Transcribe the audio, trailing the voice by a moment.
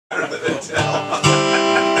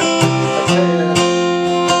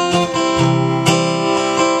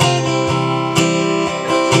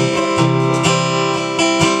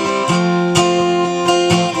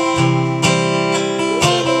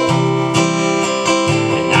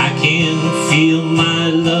Feel my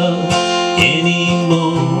love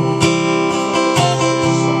anymore,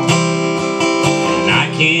 and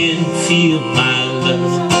I can't feel my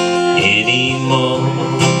love anymore.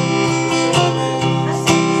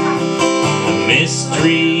 The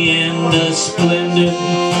mystery and the splendor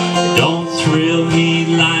don't thrill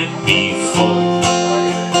me like before,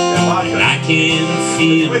 and I can't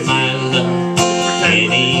feel my love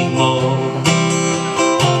anymore.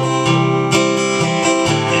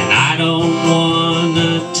 I don't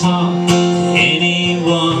wanna talk to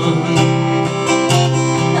anyone,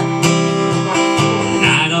 and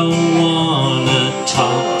I don't wanna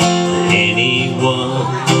talk to anyone.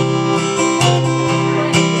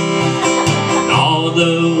 And all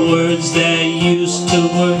the words that used to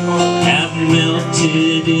work have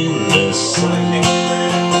melted in the sun,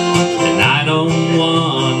 and I don't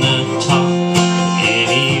wanna talk to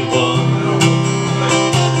anyone.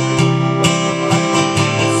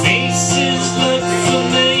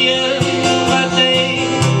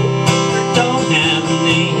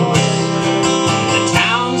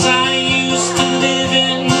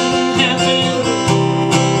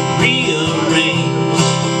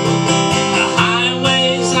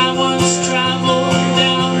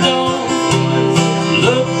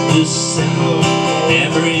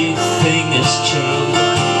 Everything has changed.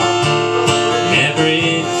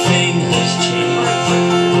 Everything has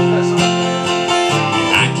changed.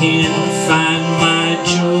 And I can't find my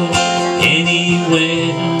joy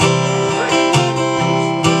anywhere.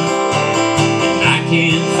 And I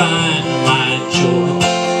can't find my joy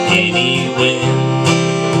anywhere.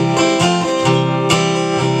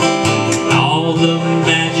 And all the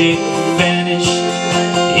magic vanished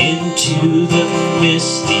into the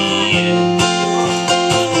misty air.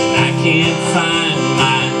 I can't find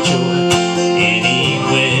my joy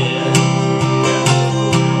anywhere.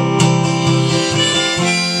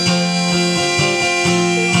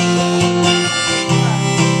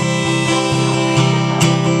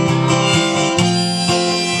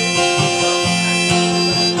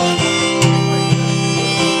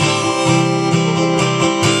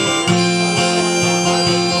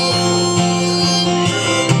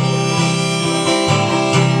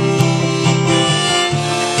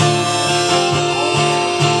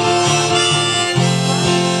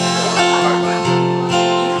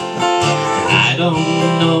 I don't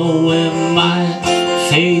know where my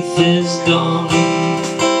faith is gone,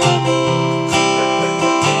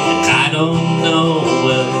 and I don't know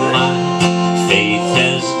where my faith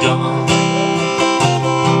has gone.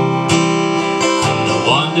 From the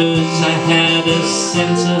wonders I had a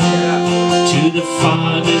sense of, to the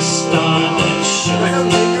farthest star that shone,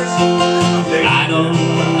 I don't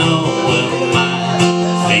know where my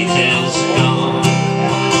faith has gone.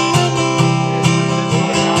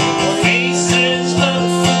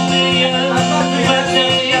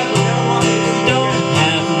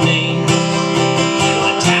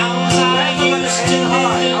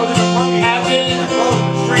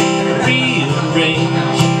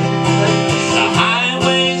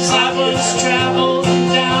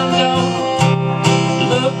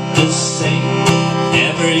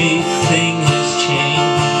 Everything has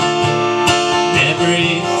changed.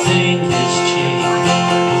 Everything has changed.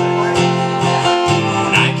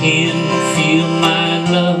 And I can't feel my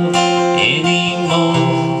love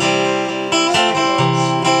anymore.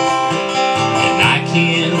 And I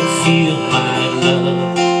can't feel my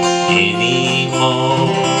love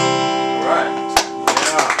anymore. All right.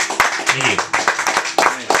 Yeah. Thank you.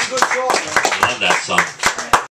 Good song. I love that song.